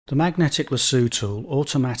The Magnetic Lasso tool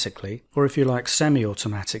automatically, or if you like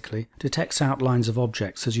semi-automatically, detects outlines of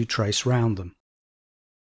objects as you trace round them.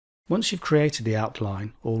 Once you've created the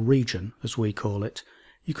outline, or region as we call it,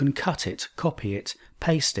 you can cut it, copy it,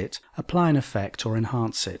 paste it, apply an effect or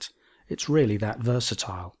enhance it. It's really that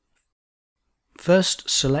versatile. First,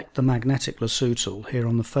 select the Magnetic Lasso tool here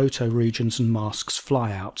on the Photo Regions and Masks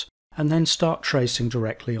flyout, and then start tracing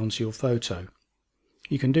directly onto your photo.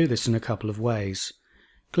 You can do this in a couple of ways.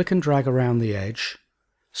 Click and drag around the edge.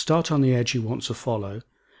 Start on the edge you want to follow.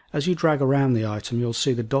 As you drag around the item, you'll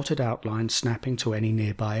see the dotted outline snapping to any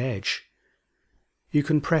nearby edge. You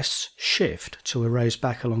can press Shift to erase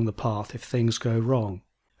back along the path if things go wrong.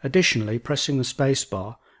 Additionally, pressing the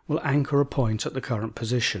spacebar will anchor a point at the current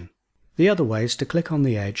position. The other way is to click on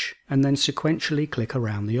the edge and then sequentially click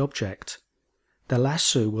around the object. The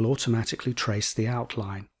lasso will automatically trace the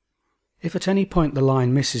outline. If at any point the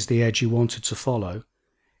line misses the edge you wanted to follow,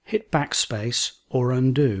 hit Backspace or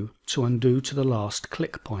Undo to the last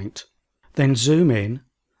click point. Then zoom in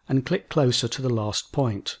and click closer to the last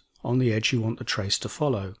point on the edge you want the trace to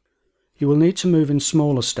follow. You will need to move in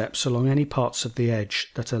smaller steps along any parts of the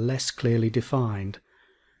edge that are less clearly defined,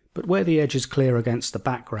 but where the edge is clear against the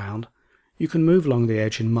background, you can move along the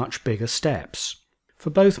edge in much bigger steps. For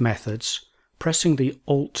both methods, pressing the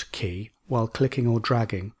Alt key while clicking or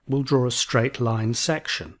dragging will draw a straight line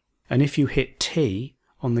section, and if you hit T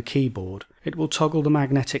on the keyboard, it will toggle the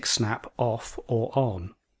magnetic snap off or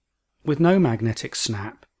on. With no magnetic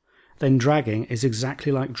snap, then dragging is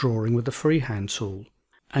exactly like drawing with the freehand tool,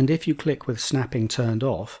 and if you click with snapping turned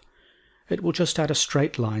off, it will just add a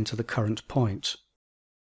straight line to the current point.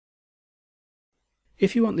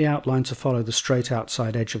 If you want the outline to follow the straight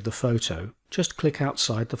outside edge of the photo, just click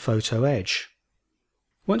outside the photo edge.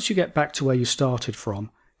 Once you get back to where you started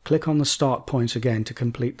from, click on the start point again to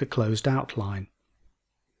complete the closed outline.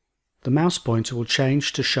 The mouse pointer will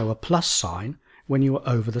change to show a plus sign when you are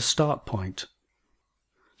over the start point.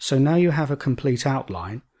 So now you have a complete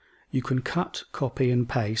outline. You can cut, copy and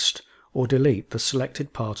paste or delete the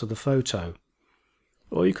selected part of the photo.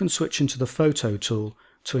 Or you can switch into the Photo tool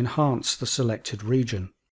to enhance the selected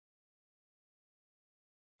region.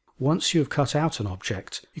 Once you have cut out an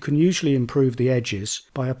object, you can usually improve the edges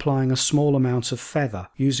by applying a small amount of feather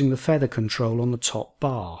using the feather control on the top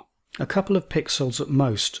bar. A couple of pixels at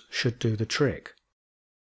most should do the trick.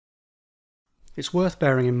 It's worth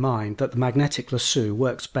bearing in mind that the Magnetic Lasso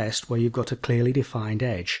works best where you've got a clearly defined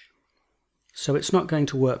edge, so it's not going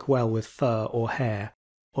to work well with fur or hair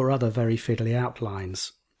or other very fiddly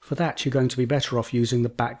outlines. For that, you're going to be better off using the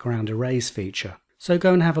Background Erase feature. So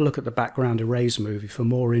go and have a look at the Background Erase movie for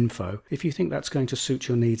more info if you think that's going to suit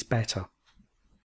your needs better.